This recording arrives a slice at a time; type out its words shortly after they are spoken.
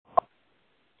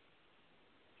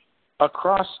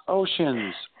across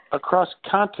oceans, across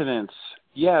continents.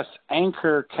 Yes,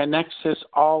 Anchor connects us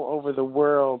all over the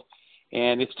world,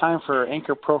 and it's time for our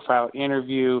Anchor Profile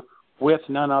interview with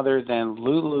none other than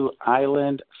Lulu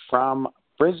Island from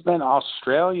Brisbane,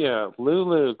 Australia.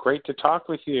 Lulu, great to talk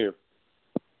with you.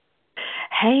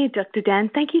 Hey, Dr. Dan,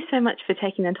 thank you so much for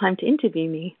taking the time to interview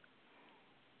me.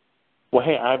 Well,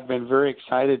 hey, I've been very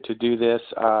excited to do this.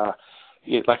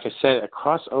 Like I said,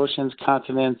 across oceans,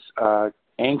 continents,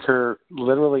 Anchor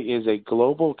literally is a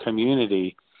global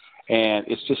community, and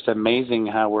it's just amazing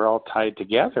how we're all tied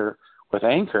together with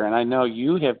Anchor. And I know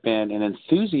you have been an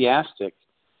enthusiastic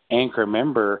Anchor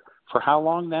member for how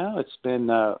long now? It's been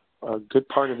a good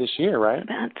part of this year, right?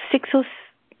 About 6 or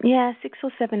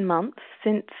 7 months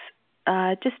since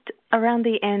just around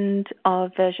the end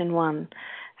of version 1.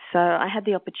 So I had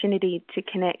the opportunity to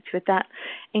connect with that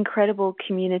incredible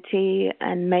community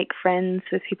and make friends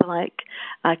with people like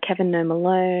Kevin No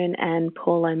Malone and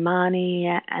Paul O'Mani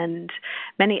and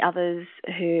many others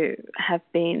who have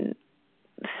been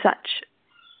such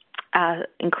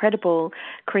incredible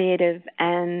creative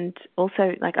and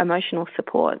also like emotional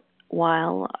support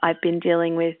while I've been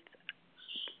dealing with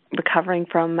recovering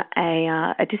from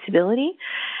a disability.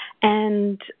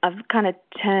 And I've kind of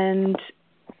turned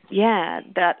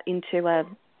that into a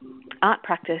art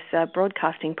practice, a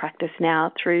broadcasting practice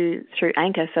now through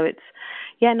Anchor. So it's,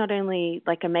 not only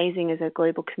like amazing as a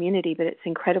global community, but it's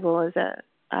incredible as a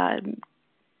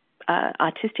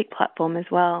artistic platform as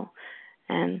well.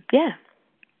 And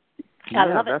I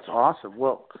love it. That's awesome.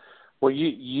 Well,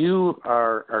 you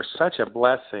are such a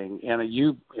blessing, and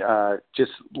you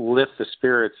just lift the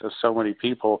spirits of so many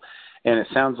people. And it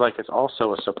sounds like it's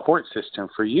also a support system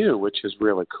for you, which is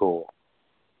really cool.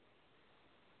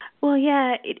 Well,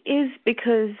 yeah, it is,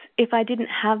 because if I didn't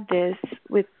have this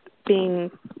with being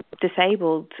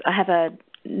disabled, I have a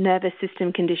nervous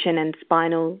system condition and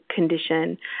spinal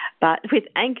condition. But with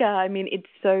Anchor, I mean, it's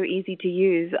so easy to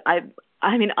use. I've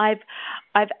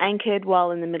anchored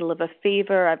while in the middle of a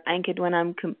fever. I've anchored when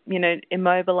I'm,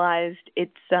 immobilized.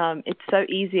 It's so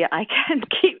easy. I can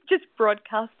keep just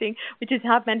broadcasting, which is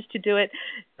how I've managed to do it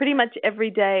pretty much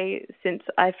every day since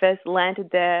I first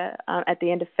landed there at the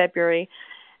end of February.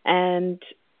 And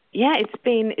it's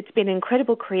been an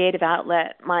incredible creative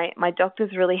outlet. My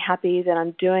doctor's really happy that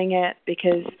I'm doing it,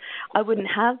 because I wouldn't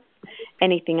have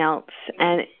anything else,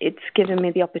 and it's given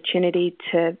me the opportunity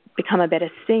to become a better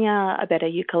singer, a better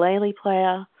ukulele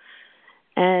player,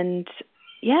 and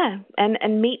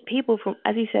meet people from,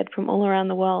 as you said, from all around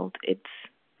the world. It's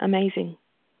amazing.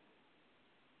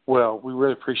 Well, we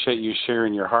really appreciate you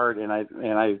sharing your heart, and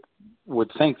I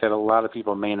would think that a lot of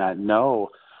people may not know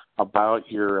about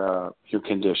your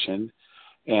condition,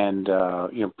 and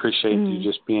appreciate you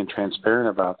just being transparent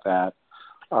about that.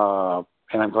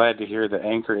 And I'm glad to hear that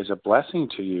Anchor is a blessing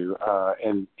to you,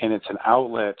 and it's an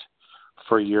outlet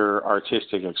for your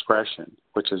artistic expression,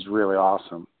 which is really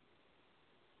awesome.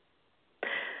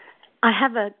 I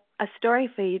have a story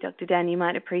for you, Dr. Dan, you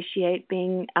might appreciate.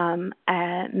 Being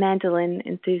a mandolin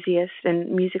enthusiast and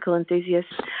musical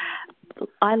enthusiast,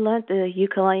 I learnt the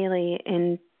ukulele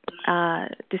in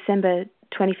December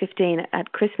 2015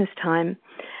 at Christmas time.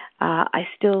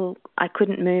 I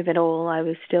couldn't move at all. I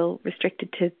was still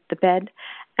restricted to the bed,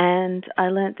 and I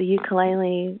learnt the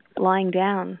ukulele lying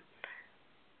down.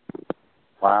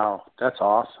 Wow, that's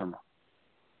awesome.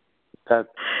 So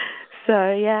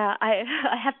I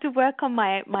have to work on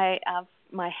my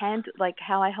hand, like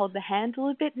how I hold the handle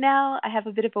a bit now. I have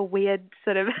a bit of a weird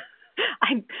sort of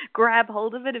I grab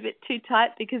hold of it a bit too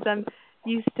tight because I'm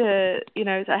used to,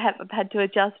 I've had to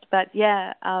adjust. But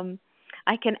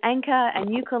I can anchor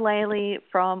and ukulele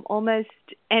from almost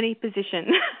any position.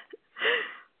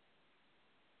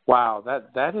 Wow,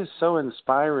 that is so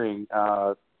inspiring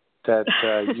that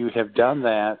you have done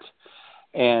that,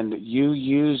 and you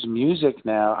use music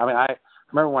now. I mean, I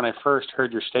remember when I first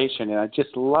heard your station, and I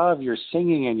just love your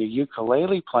singing and your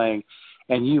ukulele playing,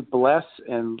 and you bless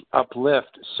and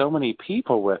uplift so many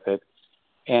people with it.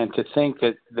 And to think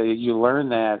that you learn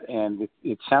that, and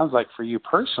it sounds like for you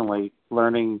personally,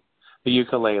 learning the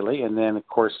ukulele, and then of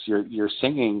course your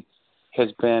singing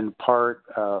has been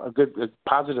a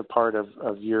positive part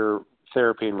of your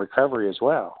therapy and recovery as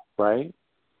well, right?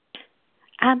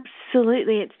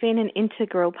 Absolutely. It's been an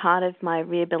integral part of my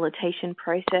rehabilitation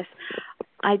process.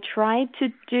 I tried to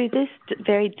do this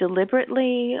very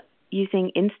deliberately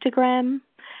using Instagram.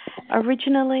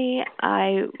 Originally,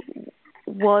 I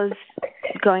was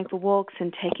going for walks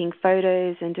and taking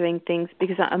photos and doing things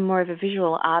because I'm more of a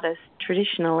visual artist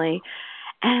traditionally,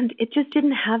 and it just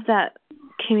didn't have that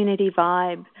community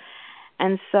vibe.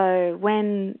 And so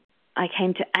when I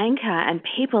came to Anchor, and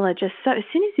people are just so, as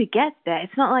soon as you get there,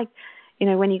 it's not like,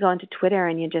 when you go onto Twitter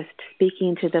and you're just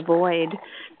speaking to the void,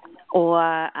 or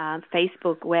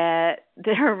Facebook, where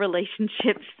there are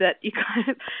relationships that you kind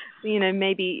of,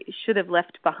 maybe should have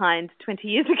left behind 20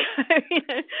 years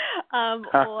ago,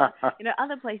 or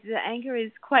other places. Anchor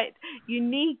is quite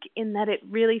unique in that it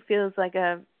really feels like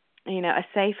a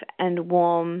safe and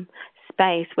warm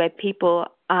space where people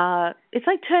are. It's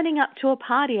like turning up to a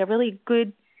party, a really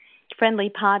good, friendly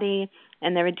party,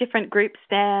 and there are different groups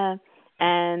there.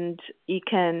 And you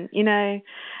can,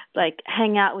 like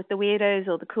hang out with the weirdos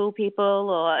or the cool people,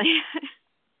 or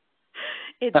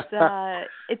it's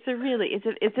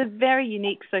a very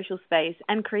unique social space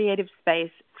and creative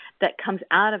space that comes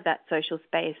out of that social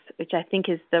space, which I think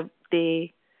is the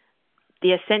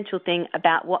essential thing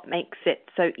about what makes it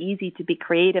so easy to be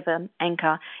creative on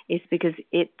Anchor, is because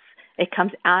it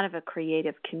comes out of a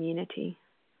creative community.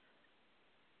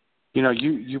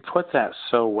 You put that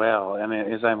so well, and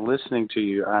as I'm listening to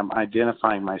you, I'm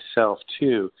identifying myself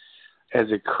too.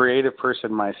 As a creative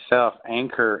person myself,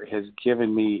 Anchor has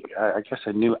given me, I guess,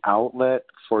 a new outlet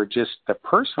for just the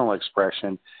personal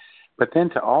expression, but then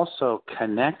to also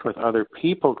connect with other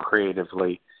people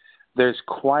creatively. There's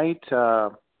quite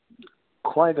a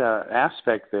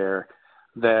aspect there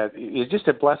that is just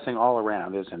a blessing all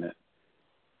around, isn't it?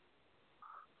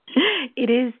 It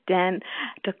is,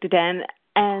 Dr. Dan.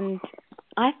 And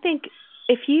I think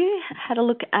if you had a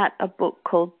look at a book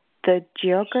called The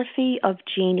Geography of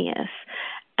Genius,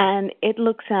 and it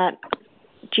looks at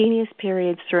genius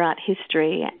periods throughout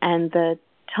history and the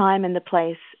time and the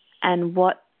place and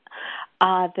what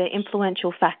are the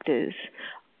influential factors.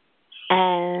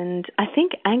 And I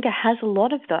think Anchor has a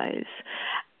lot of those.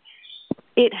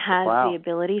 It has the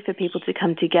ability for people to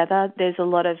come together. There's a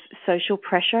lot of social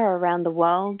pressure around the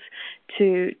world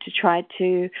to try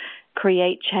to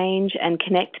create change and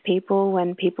connect people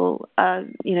when people are,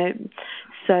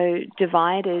 so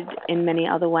divided in many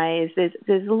other ways. There's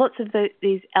lots of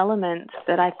these elements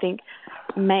that I think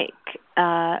make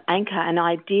Anchor an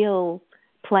ideal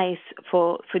place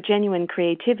for genuine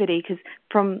creativity, because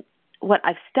from what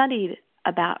I've studied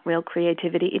about real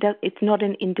creativity, it's not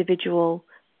an individual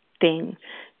thing.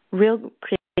 Real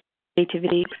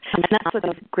creativity, and that's what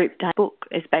the group book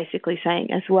is basically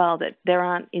saying as well, that there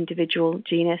aren't individual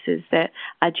geniuses, there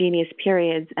are genius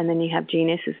periods, and then you have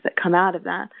geniuses that come out of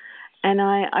that. And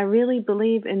I really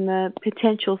believe in the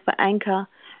potential for Anchor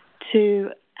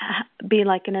to be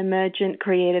like an emergent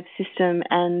creative system,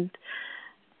 and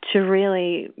to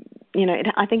really,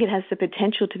 I think it has the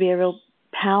potential to be a real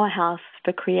powerhouse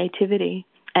for creativity.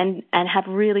 And have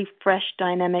really fresh,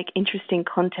 dynamic, interesting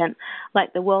content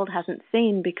like the world hasn't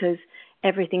seen, because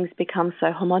everything's become so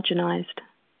homogenized.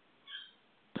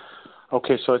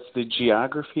 Okay, so it's The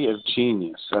Geography of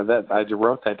Genius. So that I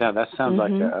wrote that down. That sounds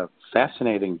like a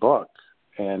fascinating book,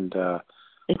 and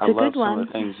it's I a love good one. some of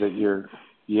the things that you're.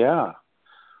 Yeah,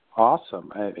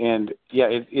 awesome, and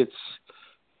it's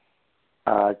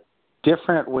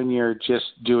different when you're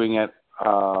just doing it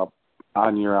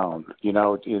on your own.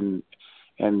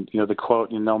 And the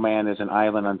quote, "No man is an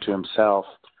island unto himself."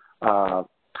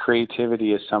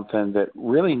 Creativity is something that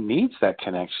really needs that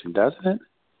connection, doesn't it?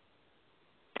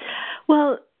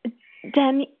 Well,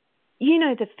 Dan, you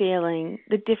know the feeling,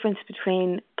 the difference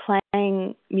between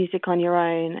playing music on your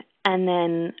own and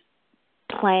then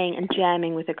playing and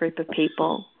jamming with a group of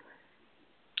people.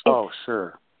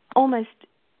 Sure.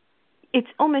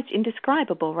 It's almost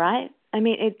indescribable, right? I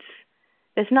mean,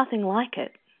 there's nothing like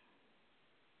it.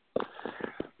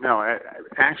 No,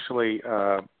 actually,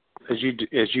 as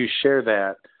you share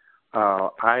that,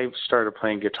 I started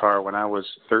playing guitar when I was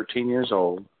 13 years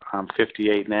old. I'm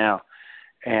 58 now,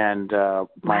 and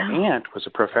my aunt was a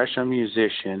professional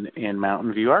musician in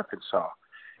Mountain View, Arkansas.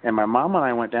 And my mom and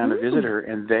I went down to visit her,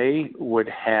 and they would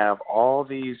have all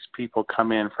these people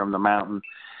come in from the mountain,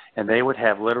 and they would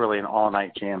have literally an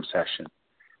all-night jam session.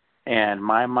 And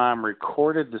my mom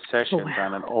recorded the sessions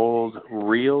on an old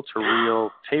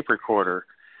reel-to-reel tape recorder.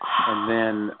 And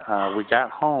then we got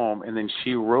home, and then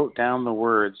she wrote down the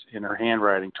words in her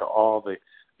handwriting to all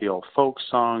the old folk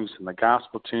songs and the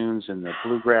gospel tunes and the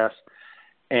bluegrass.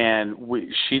 And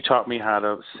she taught me how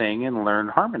to sing and learn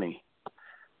harmony.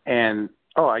 And,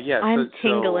 I'm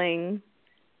tingling.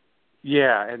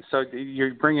 And so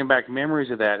you're bringing back memories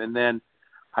of that. And then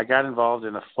I got involved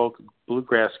in a folk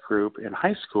bluegrass group in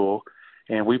high school,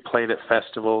 and we played at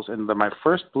festivals. And my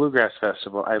first bluegrass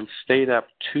festival, I stayed up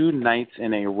 2 nights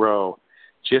in a row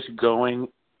just going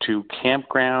to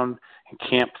campground and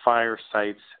campfire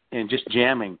sites and just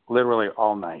jamming literally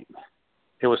all night.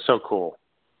 It was so cool.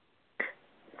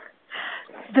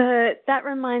 That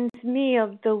reminds me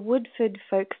of the Woodford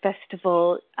Folk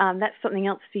Festival. That's something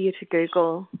else for you to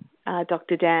Google,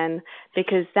 Dr. Dan,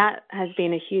 because that has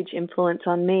been a huge influence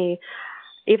on me.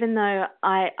 Even though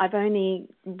I've only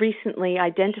recently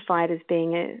identified as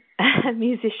being a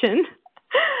musician,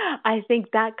 I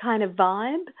think that kind of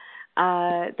vibe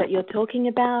that you're talking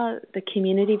about, the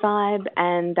community vibe,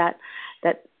 and that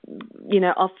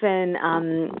often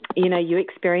you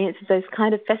experience those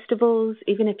kind of festivals,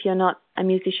 even if you're not a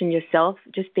musician yourself,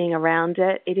 just being around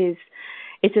it,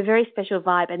 it's a very special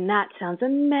vibe, and that sounds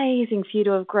amazing for you to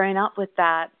have grown up with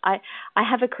that. I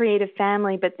have a creative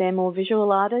family, but they're more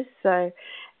visual artists, so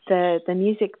the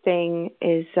music thing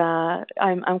is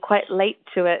I'm quite late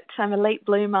to it. I'm a late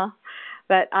bloomer,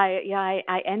 but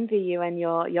I envy you and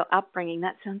your upbringing.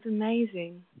 That sounds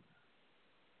amazing.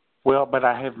 Well, but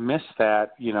I have missed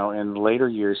that, in later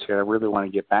years here. I really want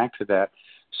to get back to that.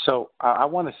 So I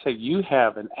want to say you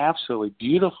have an absolutely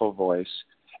beautiful voice.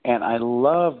 And I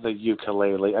love the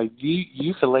ukulele.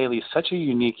 Ukulele is such a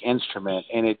unique instrument,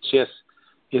 and it just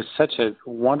is such a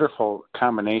wonderful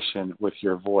combination with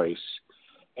your voice.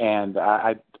 And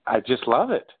I just love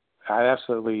it. I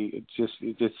absolutely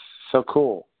it's so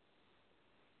cool.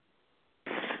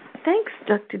 Thanks,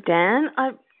 Dr. Dan.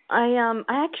 I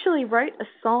actually wrote a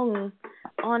song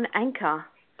on Anchor.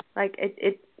 Like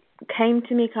it came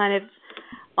to me kind of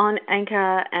on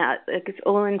Anchor. It's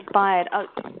all inspired. I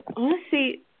want to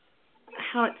see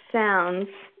how it sounds.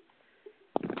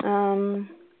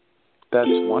 That's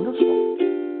wonderful.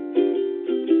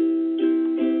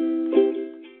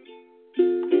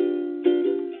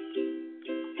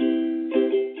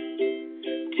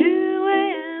 2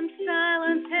 a.m.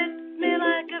 silence hits me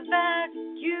like a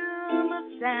vacuum of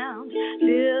sound.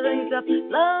 Feelings of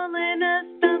loneliness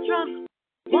bounce from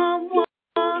one wall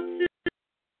to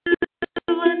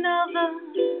another.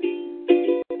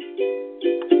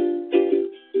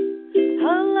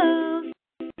 Hello,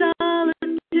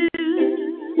 solitude.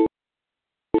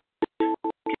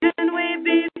 Can we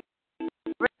be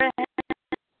friends?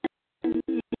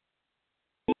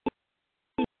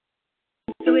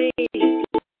 Sweet.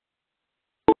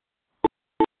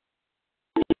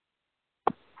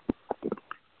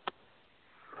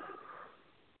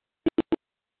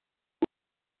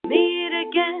 Meet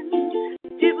again.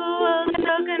 People were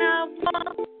talking about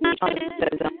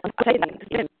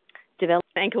develop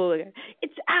and cool.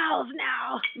 It's ours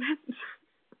now.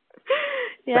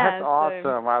 Yeah, that's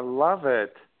awesome. I love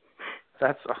it.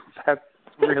 That's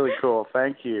really cool.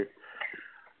 Thank you.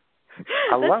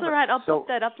 That's all right. I'll put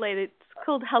that up later. It's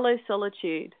called Hello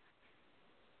Solitude.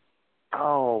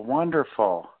 Oh,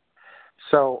 wonderful.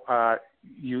 So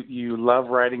you love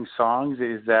writing songs.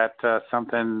 Is that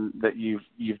something that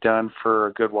you've done for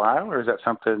a good while, or is that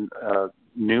something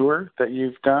newer that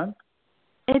you've done?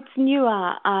 It's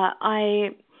newer.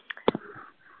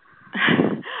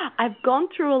 I've gone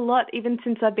through a lot even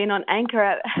since I've been on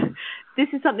Anchor. This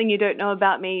is something you don't know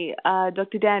about me,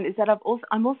 Dr. Dan, is that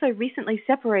I'm also recently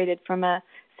separated from a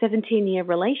 17-year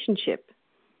relationship.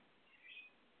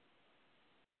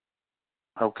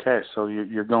 Okay, so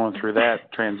you're going through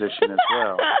that transition as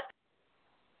well.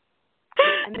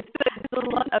 And there's a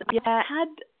lot of,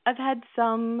 I've had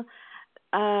some.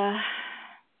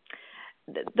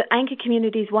 The Anchor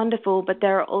community is wonderful, but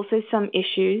there are also some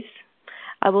issues,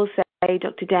 I will say,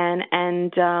 Dr. Dan,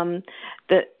 and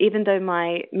even though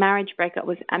my marriage breakup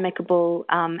was amicable,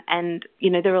 and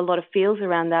there are a lot of feels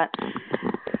around that,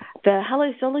 the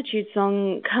Hello Solitude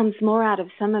song comes more out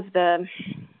of some of the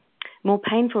more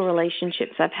painful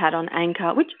relationships I've had on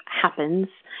Anchor, which happens,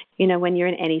 when you're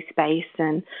in any space,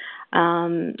 and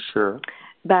sure.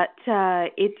 But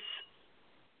it's.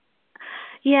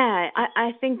 Yeah,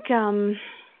 I think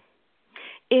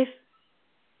if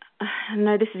I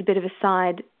know this is a bit of a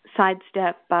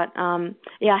sidestep, but I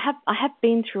have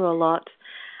been through a lot,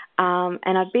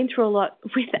 and I've been through a lot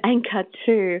with Anchor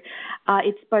too.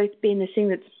 It's both been the thing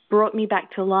that's brought me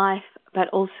back to life, but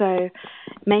also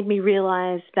made me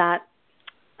realize that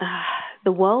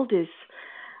the world is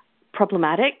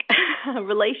problematic.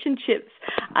 Relationships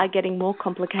are getting more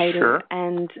complicated, sure.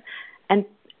 and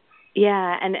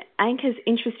Anchor's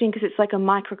interesting because it's like a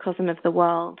microcosm of the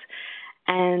world,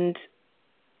 and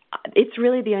it's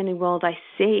really the only world I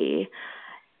see.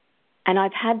 And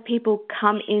I've had people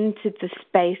come into the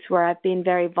space where I've been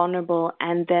very vulnerable,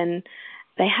 and then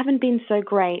they haven't been so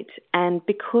great. And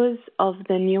because of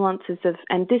the nuances of,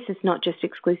 and this is not just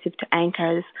exclusive to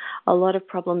Anchor, there's a lot of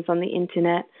problems on the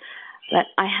internet, but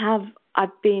I've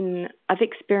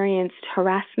experienced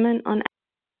harassment on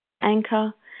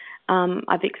Anchor.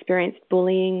 I've experienced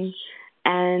bullying,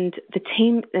 and the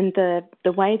team and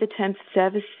the way the terms of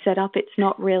service is set up, it's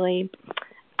not really.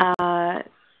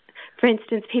 For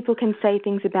instance, people can say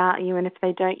things about you, and if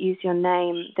they don't use your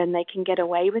name, then they can get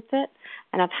away with it.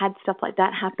 And I've had stuff like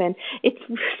that happen. It's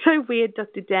so weird,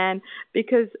 Dr. Dan,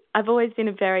 because I've always been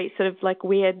a very sort of like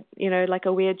weird, like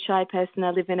a weird, shy person. I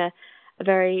live in a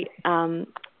very kind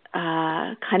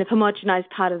of homogenized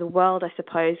part of the world, I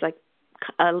suppose, like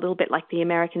a little bit like the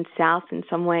American South in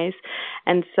some ways.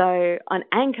 And so on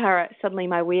Anchor, suddenly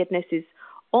my weirdness is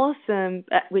awesome,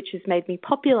 which has made me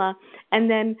popular, and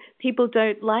then people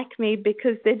don't like me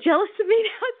because they're jealous of me.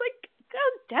 I was like,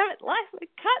 God damn it, life, I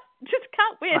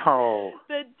can't win. Oh.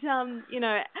 But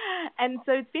and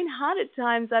so it's been hard at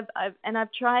times. I've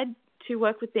tried to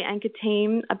work with the Anchor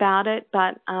team about it,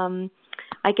 but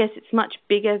I guess it's much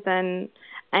bigger than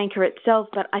Anchor itself.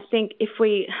 But I think if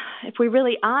we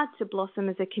really are to blossom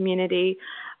as a community,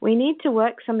 we need to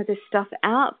work some of this stuff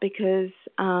out, because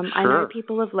I know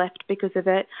people have left because of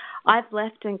it. I've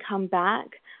left and come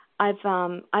back. I've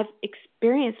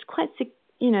experienced quite,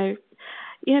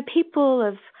 people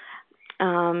have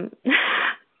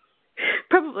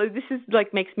probably, this is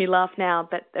like makes me laugh now,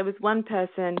 but there was one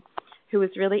person who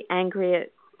was really angry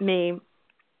at me,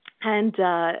 and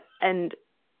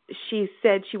she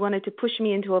said she wanted to push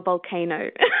me into a volcano.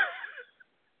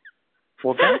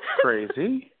 Well, that's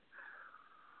crazy.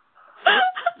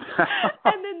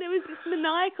 And then there was this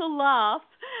maniacal laugh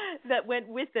that went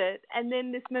with it, and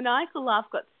then this maniacal laugh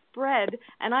got spread,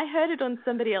 and I heard it on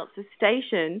somebody else's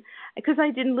station because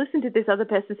I didn't listen to this other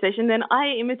person's station. Then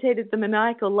I imitated the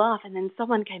maniacal laugh, and then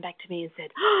someone came back to me and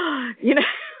said,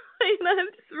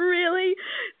 it's really.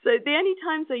 So the only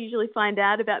times I usually find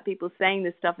out about people saying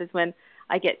this stuff is when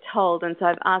I get told, and so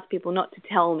I've asked people not to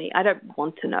tell me. I don't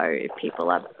want to know if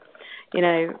people are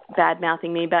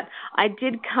bad-mouthing me, but I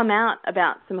did come out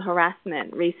about some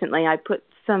harassment recently. I put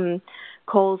some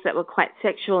calls that were quite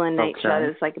sexual in nature. Okay.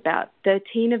 There's like about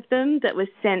 13 of them that were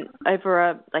sent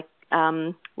over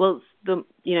towards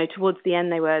the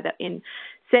end they were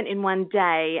sent in one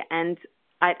day, and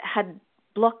I had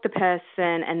blocked the person,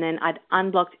 and then I'd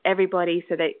unblocked everybody,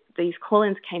 so that these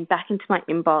call-ins came back into my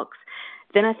inbox.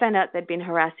 Then I found out they'd been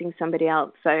harassing somebody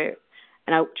else, and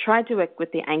I tried to work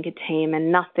with the Anchor team,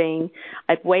 and nothing.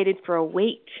 I'd waited for a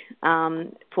week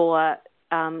so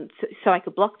I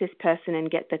could block this person and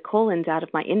get the call-ins out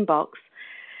of my inbox,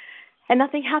 and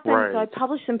nothing happened. Right. So I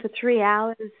published them for 3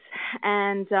 hours,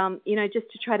 and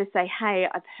just to try to say, hey,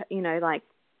 I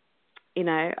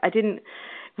didn't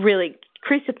really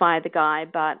crucify the guy,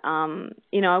 but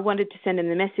I wanted to send him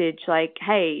the message like,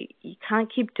 hey, you can't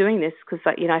keep doing this, because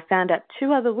I found out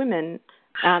two other women,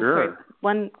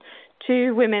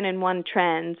 two women and one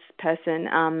trans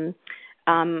person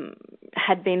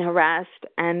had been harassed,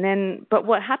 but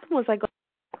what happened was I got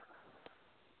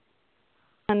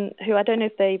one who, I don't know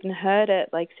if they even heard it,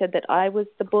 said that I was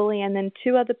the bully, and then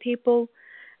two other people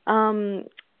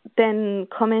then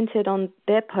commented on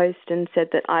their post and said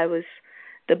that I was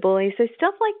the bully. So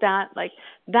stuff like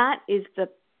that is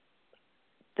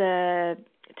the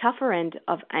tougher end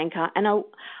of Anchor, and I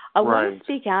want to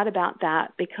speak out about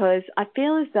that, because I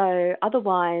feel as though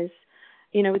otherwise,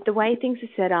 with the way things are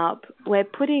set up, we're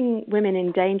putting women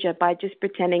in danger by just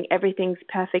pretending everything's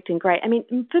perfect and great. I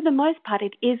mean, for the most part,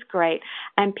 it is great,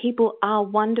 and people are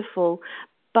wonderful,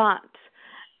 but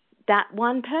that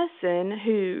one person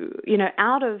who,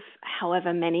 out of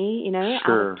however many, out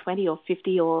of 20 or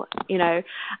 50 or,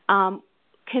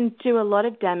 can do a lot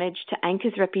of damage to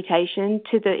Anchor's reputation,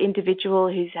 to the individual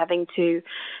who's having to,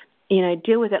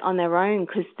 deal with it on their own,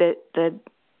 because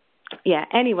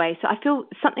anyway, so I feel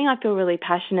really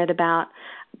passionate about,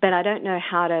 but I don't know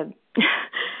how to,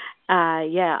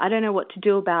 I don't know what to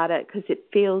do about it, because it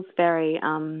feels very,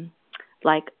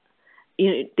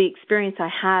 the experience I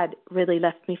had really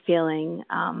left me feeling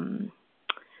on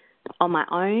my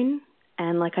own,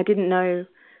 and I didn't know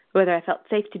whether I felt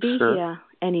safe to be here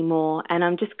anymore. And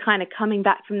I'm just kind of coming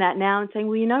back from that now and saying,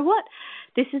 well, you know what?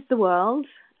 This is the world,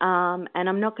 and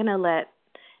I'm not going to let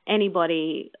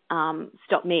anybody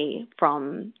stop me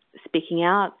from speaking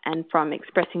out and from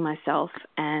expressing myself.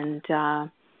 And,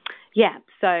 so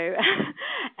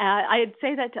I'd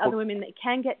say that to other women that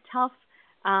can get tough.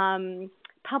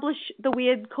 Publish the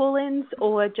weird call-ins,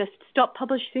 or just stop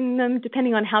publishing them,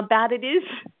 depending on how bad it is.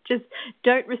 Just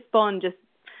don't respond. Just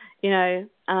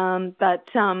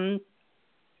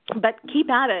but keep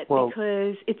at it,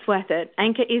 because it's worth it.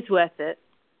 Anchor is worth it,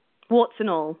 warts and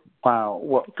all.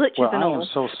 Wow. Glitches and all. I am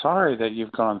so sorry that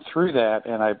you've gone through that,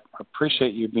 and I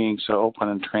appreciate you being so open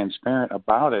and transparent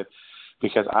about it,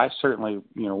 because I certainly,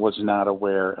 was not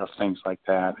aware of things like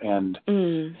that. And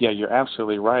yeah, you're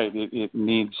absolutely right. It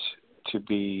needs to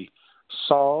be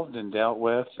solved and dealt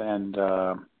with. And,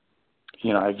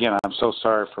 again, I'm so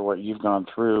sorry for what you've gone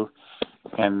through.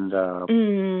 And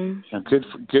good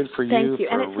for you. Thank you.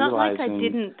 For and it's not like I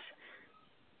didn't.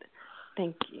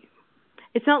 Thank you.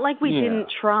 It's not like we didn't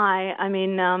try. I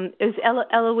mean, it was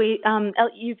Eloise.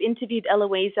 You've interviewed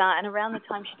Eloisa, and around the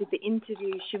time she did the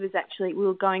interview, we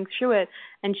were going through it,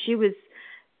 and she was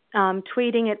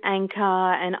tweeting at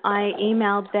Anchor, and I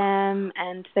emailed them,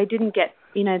 and they didn't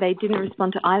they didn't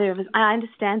respond to either of us. I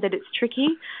understand that it's tricky,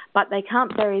 but they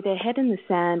can't bury their head in the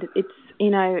sand. It's,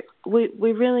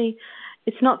 we really,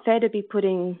 it's not fair to be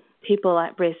putting people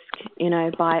at risk,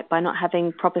 by not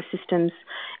having proper systems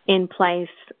in place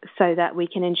so that we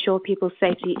can ensure people's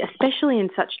safety, especially in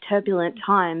such turbulent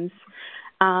times.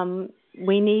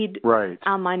 We need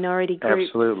our minority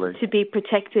group to be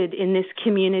protected in this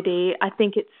community. I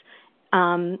think it's,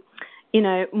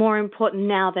 more important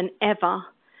now than ever.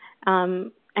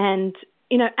 And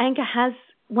Anchor has,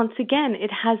 once again,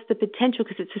 it has the potential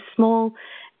because it's a small,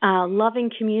 loving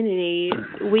community.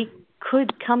 We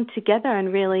could come together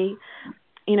and really,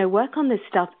 work on this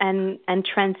stuff and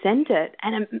transcend it.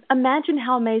 And imagine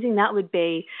how amazing that would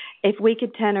be if we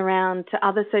could turn around to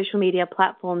other social media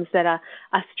platforms that are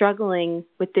struggling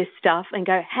with this stuff and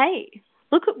go, hey,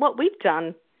 look at what we've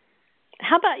done.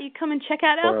 How about you come and check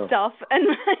out our stuff? And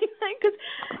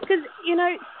because,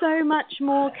 so much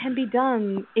more can be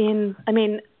done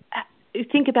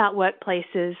think about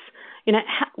workplaces.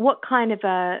 What kind of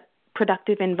a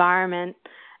productive environment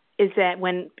is there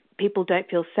when people don't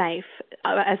feel safe,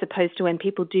 as opposed to when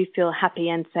people do feel happy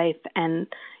and safe, and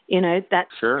that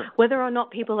whether or not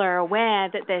people are aware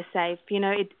that they're safe,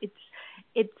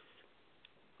 it's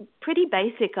pretty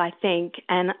basic, I think,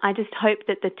 and I just hope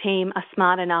that the team are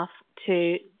smart enough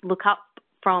to look up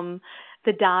from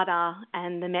the data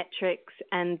and the metrics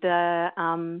and the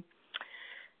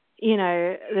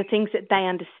the things that they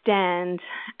understand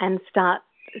and start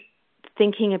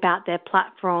thinking about their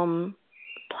platform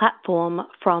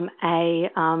from a,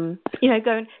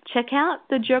 go and check out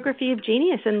the Geography of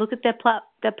Genius and look at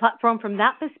their platform from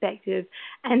that perspective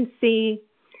and see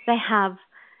they have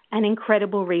an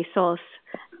incredible resource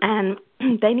and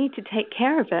they need to take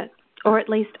care of it, or at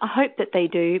least I hope that they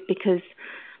do, because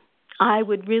I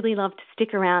would really love to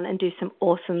stick around and do some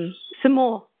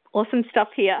more awesome stuff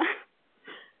here.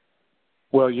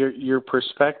 Well, your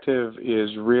perspective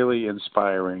is really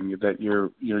inspiring. That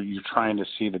you're trying to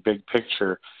see the big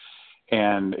picture,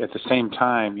 and at the same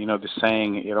time, the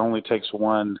saying, it only takes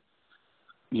one,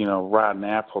 rotten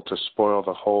apple to spoil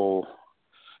the whole,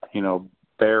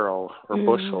 barrel or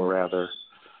bushel rather.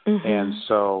 Mm-hmm. And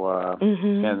so,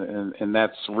 and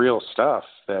that's real stuff.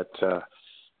 That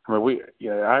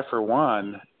I for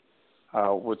one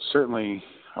would certainly.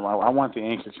 I want the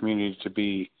Anchor community to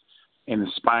be an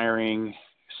inspiring,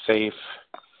 safe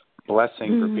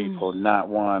blessing for people, not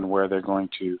one where they're going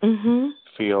to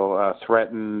feel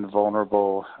threatened,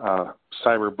 vulnerable,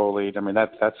 cyberbullied. I mean,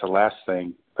 that's the last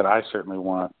thing that I certainly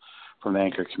want from the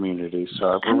Anchor community.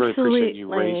 So I really appreciate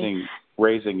you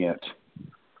raising it.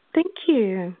 Thank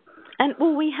you.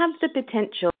 And we have the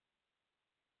potential.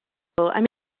 I mean,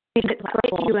 it's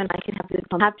great you and I can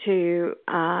have to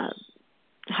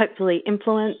hopefully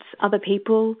influence other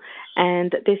people,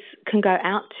 and that this can go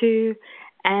out to,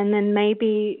 and then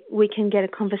maybe we can get a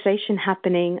conversation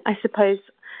happening. I suppose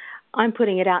I'm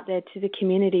putting it out there to the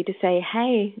community to say,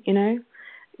 hey,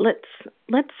 let's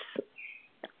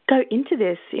go into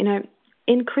this.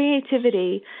 In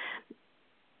creativity,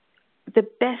 the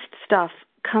best stuff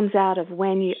comes out of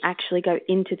when you actually go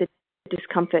into the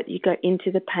discomfort, you go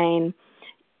into the pain,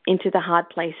 into the hard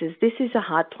places. This is a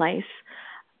hard place,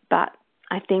 but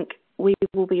I think we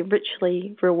will be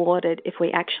richly rewarded if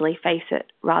we actually face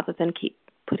it rather than keep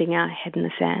putting our head in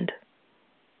the sand.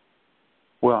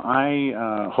 Well,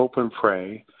 I hope and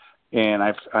pray, and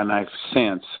I've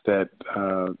sensed that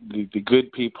the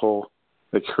good people,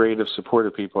 the creative,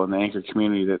 supportive people in the Anchor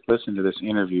community that listen to this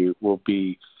interview will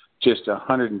be just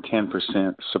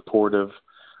 110% supportive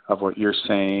of what you're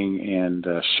saying and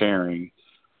sharing,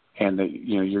 and that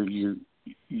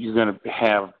you're going to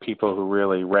have people who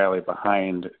really rally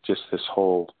behind just this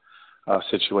whole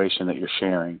situation that you're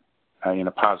sharing in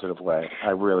a positive way. I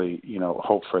really,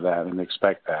 hope for that and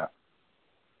expect that.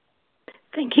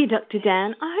 Thank you, Dr.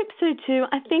 Dan. I hope so too.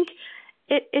 I think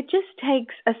it just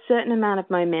takes a certain amount of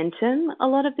momentum. A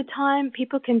lot of the time,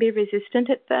 people can be resistant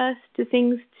at first to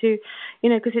things,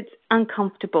 because it's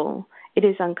uncomfortable. It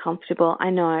is uncomfortable, I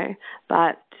know.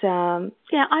 But,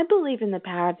 I believe in the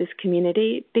power of this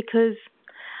community because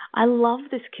I love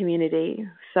this community.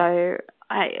 So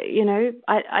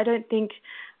I don't think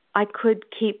I could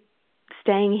keep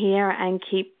staying here and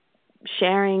keep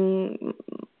sharing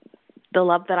the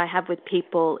love that I have with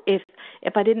people if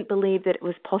I didn't believe that it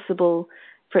was possible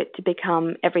for it to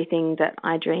become everything that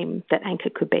I dream that Anchor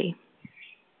could be.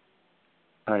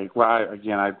 All right. Well,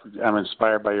 I'm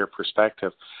inspired by your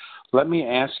perspective. Let me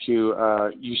ask you,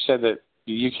 you said that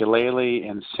the ukulele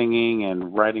and singing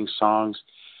and writing songs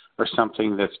are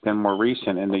something that's been more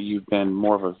recent and that you've been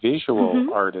more of a visual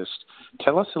artist.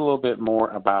 Tell us a little bit more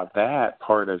about that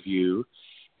part of you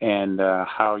and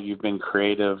how you've been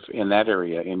creative in that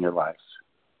area in your life.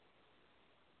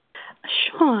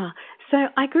 Sure. So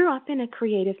I grew up in a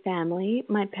creative family.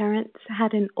 My parents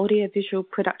had an audiovisual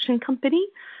production company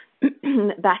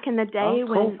back in the day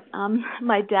when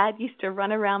my dad used to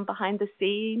run around behind the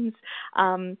scenes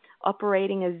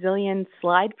operating a zillion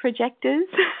slide projectors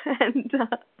and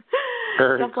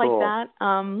stuff like that.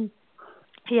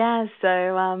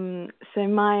 So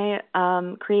my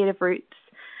creative roots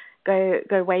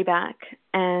go way back,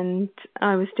 and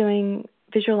I was doing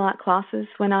visual art classes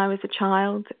when I was a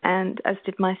child, and as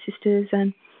did my sisters.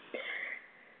 And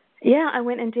I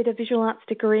went and did a visual arts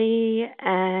degree,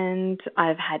 and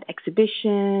I've had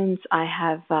exhibitions. I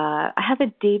have a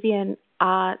Deviant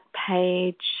Art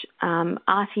page,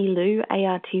 Artylou,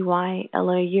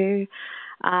 ARTYLOU.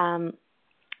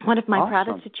 One of my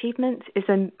proudest achievements is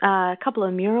a couple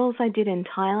of murals I did in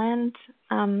Thailand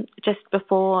just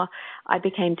before I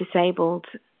became disabled.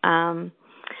 So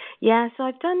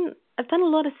I've done a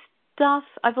lot of stuff.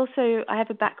 I have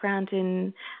a background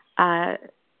in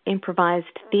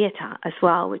improvised theatre as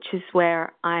well, which is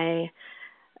where I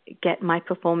get my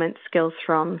performance skills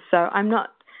from. So I'm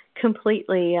not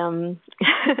completely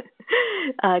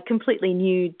completely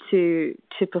new to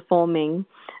performing,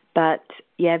 but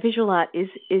visual art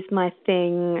is my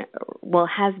thing. Well,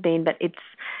 has been, but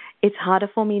it's harder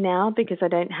for me now because I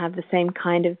don't have the same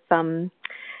kind of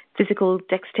physical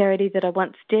dexterity that I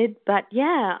once did. But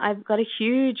I've got a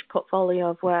huge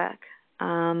portfolio of work.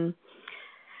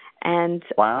 And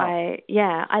wow.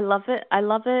 I love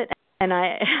it. And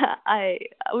I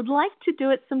would like to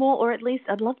do it some more, or at least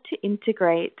I'd love to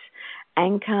integrate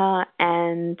Anchor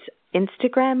and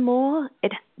Instagram more.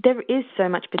 There is so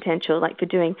much potential, like for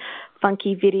doing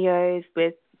funky videos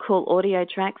with cool audio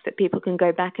tracks that people can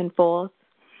go back and forth.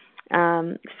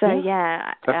 That's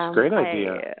a great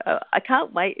idea. I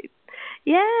can't wait.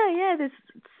 There's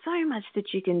so much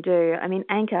that you can do. I mean,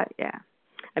 Anchor,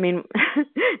 I mean,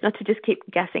 not to just keep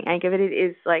gassing Anchor, but it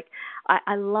is like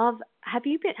I love. Have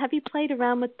you played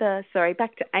around with back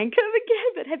to Anchor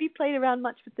again? But have you played around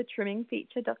much with the trimming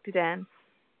feature, Dr. Dan?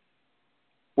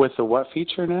 With the what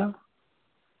feature now?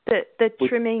 The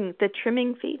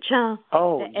trimming feature.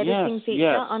 Oh, the editing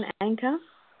feature on Anchor.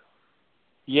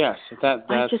 Yes, that's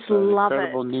I just an love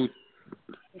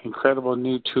incredible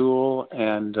new tool,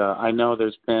 and I know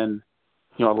there's been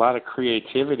a lot of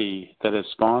creativity that has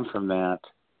spawned from that.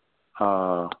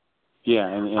 I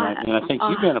think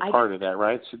you've been a part of that,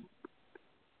 right? So,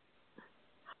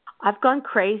 I've gone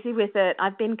crazy with it.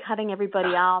 I've been cutting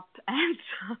everybody up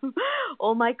and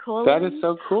all my call-ins. That is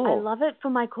so cool. I love it for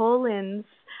my call-ins.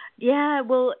 Yeah,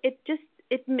 well, it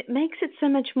makes it so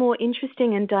much more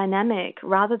interesting and dynamic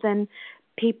rather than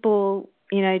people,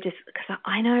 just because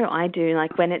I know I do,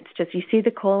 like when it's just you see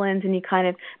the call-ins and you kind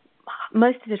of,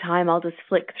 most of the time I'll just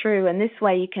flick through, and this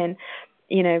way you can,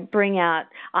 bring out.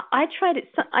 I tried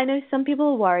it. I know some people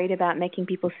are worried about making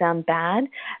people sound bad,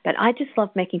 but I just love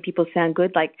making people sound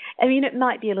good. Like, I mean, it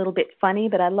might be a little bit funny,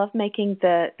 but I love making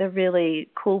the really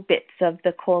cool bits of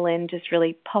the call-in just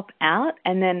really pop out,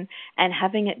 and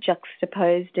having it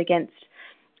juxtaposed against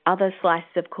other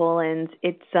slices of call-ins.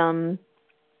 It's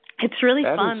really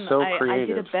fun. Is so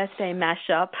creative. I did a birthday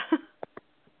mashup.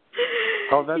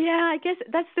 I guess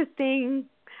that's the thing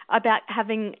about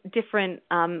having different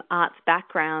arts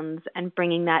backgrounds and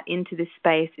bringing that into this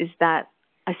space is that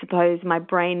I suppose my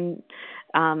brain,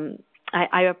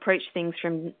 I approach things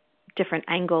from different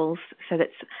angles. So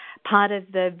that's part of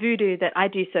the voodoo that I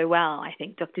do so well. I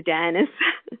think Dr. Dan is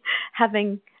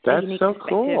having a unique perspective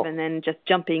cool. And then just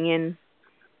jumping in.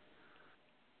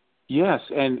 Yes,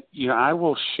 and I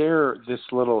will share this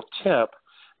little tip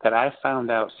that I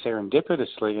found out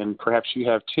serendipitously, and perhaps you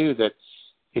have too, that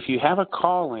if you have a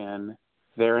call-in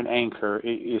there in Anchor,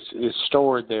 it is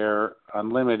stored there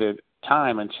unlimited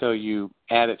time until you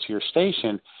add it to your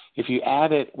station. If you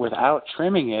add it without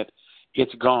trimming it,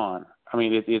 it's gone. I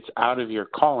mean, it's out of your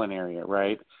call-in area,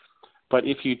 right? But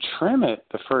if you trim it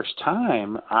the first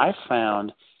time, I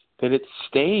found that it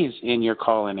stays in your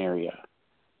call-in area.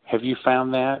 Have you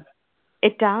found that?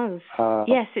 It does.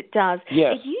 Yes, it does.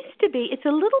 Yes. It used to be. It's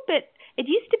a little bit. It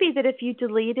used to be that if you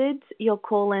deleted your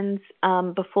call-ins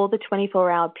before the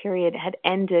 24-hour period had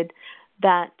ended,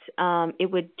 that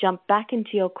it would jump back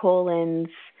into your call-ins.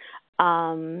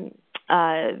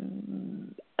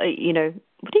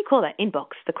 What do you call that?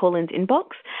 Inbox, the call-ins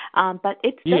inbox. But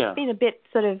that's been a bit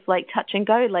sort of like touch and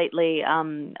go lately.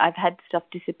 I've had stuff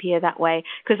disappear that way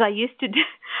because I used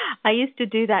to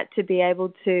do that to be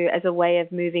able to, as a way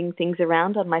of moving things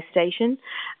around on my station.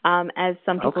 As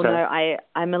some people know, I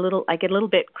get a little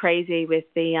bit crazy with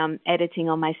the editing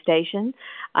on my station.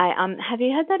 Have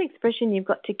you heard that expression? You've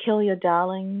got to kill your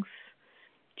darlings.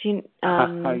 Yeah.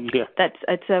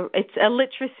 It's a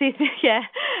literacy thing, yeah.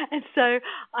 And so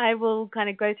I will kind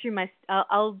of go through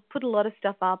I'll put a lot of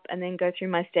stuff up and then go through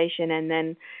my station and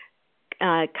then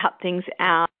cut things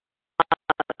out.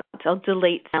 I'll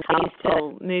delete things.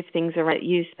 I'll move things around.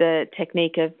 Use the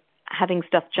technique of having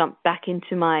stuff jump back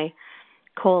into my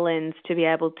call-ins to be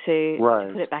able to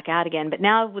put it back out again. But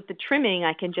now with the trimming,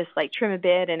 I can just like trim a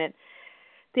bit, and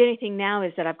the only thing now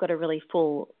is that I've got a really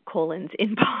full call-ins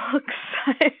inbox.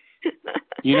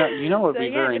 You know what would be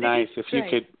very nice if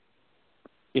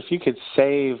you could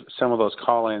save some of those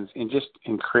call-ins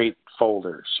and create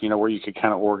folders, where you could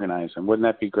kind of organize them. Wouldn't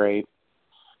that be great?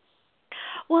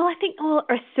 Well, I think or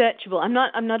searchable. I'm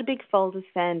not a big folders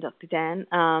fan, Dr. Dan.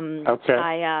 Okay.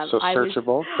 So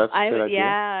searchable. That's a good idea.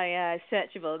 Yeah,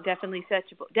 searchable. Definitely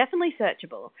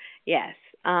searchable. Yes.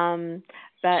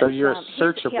 But so you're a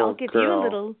searchable I'll give girl. You a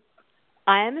little.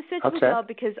 I am a searchable girl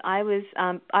because I was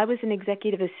an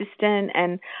executive assistant,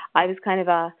 and I was kind of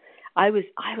I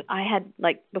had,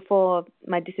 like, before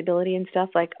my disability and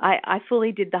stuff, like I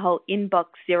fully did the whole inbox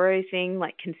zero thing,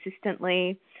 like,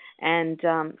 consistently. And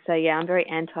so, yeah, I'm very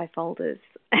anti-folders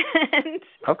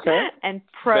and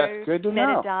pro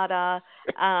metadata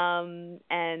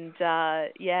and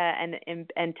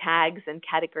tags and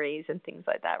categories and things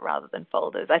like that rather than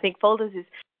folders. I think folders is,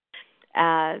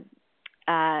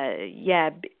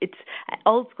 it's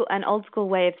an old school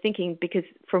way of thinking because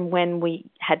from when we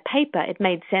had paper, it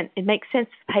made sense. It makes sense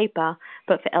for paper,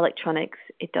 but for electronics,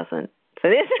 it doesn't. For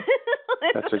this,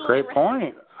 that's a great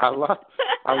point. I love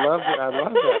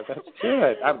that. That's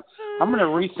good. I'm going to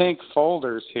rethink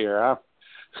folders here.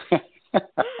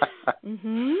 We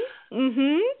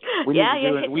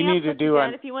need to do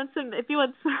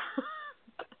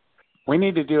We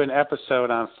need to do an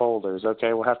episode on folders.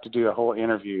 Okay, we'll have to do a whole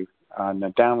interview on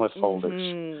Down with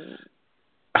Folders.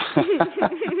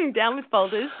 Down with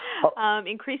folders.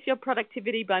 Increase your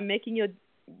productivity by making your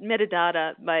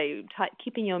metadata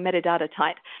keeping your metadata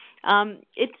tight.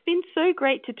 It's been so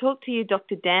great to talk to you,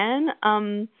 Dr. Dan.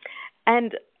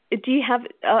 And do you have?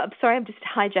 I'm sorry, I'm just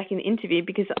hijacking the interview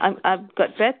because I've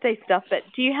got birthday stuff. But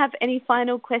do you have any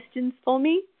final questions for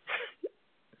me?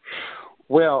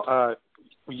 Well,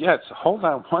 yes. Hold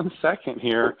on one second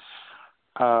here.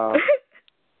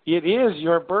 It is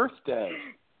your birthday,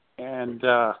 and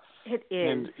it is.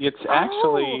 And it's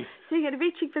actually. So you're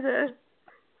reaching for the.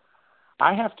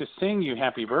 I have to sing you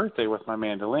happy birthday with my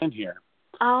mandolin here.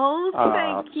 Oh,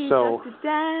 thank you, Dr.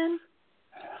 Dan.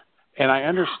 And I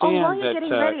understand while you're getting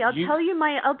ready, I'll tell you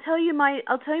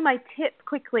my tip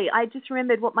quickly. I just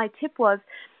remembered what my tip was.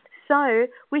 So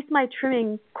with my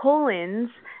trimming call-ins,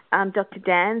 Dr.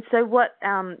 Dan, so what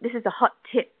this is a hot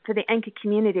tip for the Anchor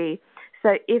community.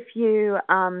 So if you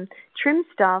trim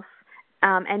stuff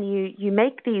and you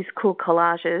make these cool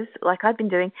collages like I've been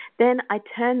doing, then I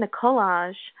turn the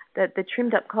collage, the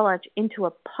trimmed up collage, into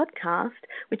a podcast,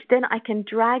 which then I can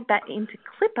drag back into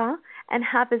Clipper and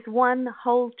have as one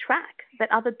whole track that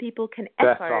other people can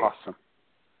echo. That's awesome.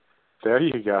 There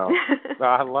you go.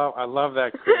 I love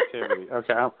that creativity.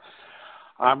 Okay,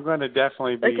 I'm going to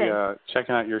definitely be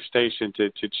checking out your station to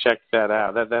check that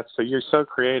out. That's so you're so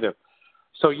creative.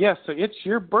 So yes, so it's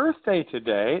your birthday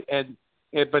today,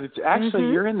 but it's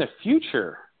actually you're in the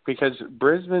future because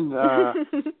Brisbane.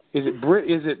 Is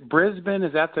it Brisbane?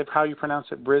 Is that how you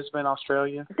pronounce it? Brisbane,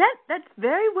 Australia. That's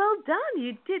very well done.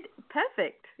 You did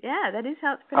perfect. Yeah, that is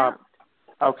how it's pronounced.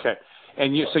 Okay,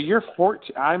 and you're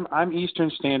 14. I'm Eastern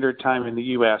Standard Time in the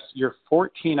U.S. You're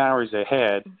 14 hours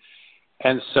ahead,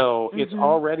 and so it's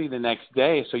already the next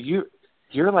day. So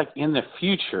you're like in the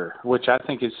future, which I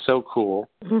think is so cool.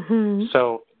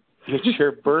 So it's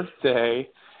your birthday,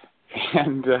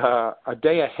 and a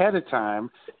day ahead of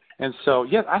time. And so,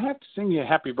 yes, I have to sing you a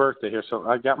happy birthday here. So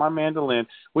I got my mandolin.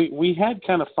 We had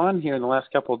kind of fun here in the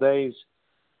last couple of days.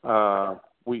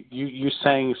 You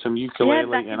sang some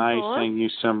ukulele, and I sang you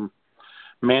some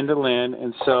mandolin.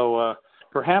 And so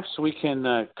perhaps we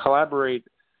can collaborate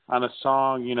on a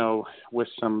song, with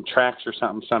some tracks or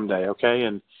something someday, okay?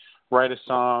 And write a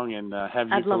song and have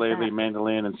I'd love ukulele, that.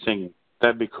 mandolin, and singing.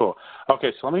 That'd be cool.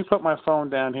 Okay, so let me put my phone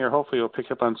down here. Hopefully it'll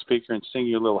pick up on speaker and sing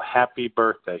you a little happy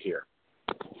birthday here.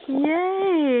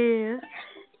 Yay!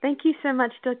 Thank you so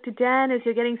much, Dr. Dan. As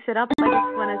you're getting set up, I just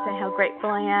want to say how grateful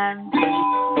I am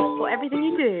for everything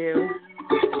you do.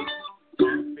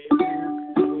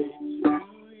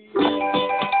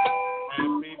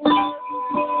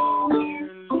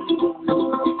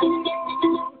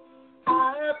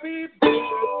 Happy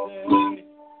birthday.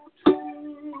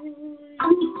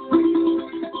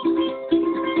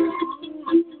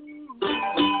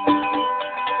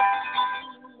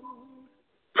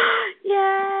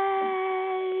 Yay!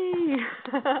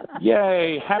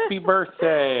 Yay! Happy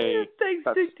birthday! Thanks,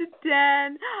 Dr.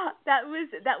 Dan. That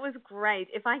was great.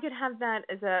 If I could have that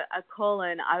as a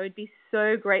call-in, I would be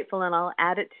so grateful, and I'll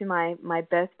add it to my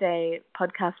birthday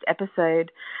podcast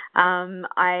episode.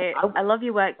 I love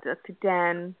your work, Dr.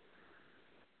 Dan.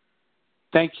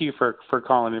 Thank you for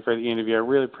calling in for the interview. I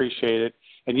really appreciate it.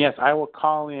 And yes, I will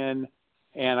call in,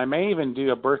 and I may even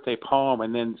do a birthday poem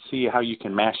and then see how you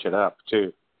can mash it up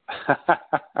too.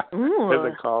 Ooh,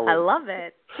 As a call-in. I love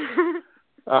it.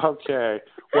 Okay.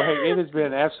 Well, hey, it has been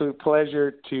an absolute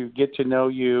pleasure to get to know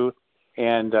you.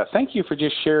 And thank you for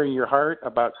just sharing your heart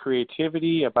about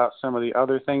creativity, about some of the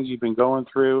other things you've been going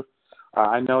through.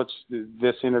 I know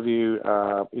this interview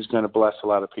is going to bless a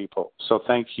lot of people. So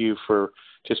thank you for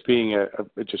just being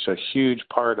just a huge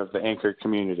part of the Anchor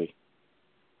community.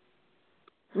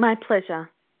 My pleasure.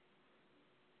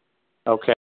 Okay.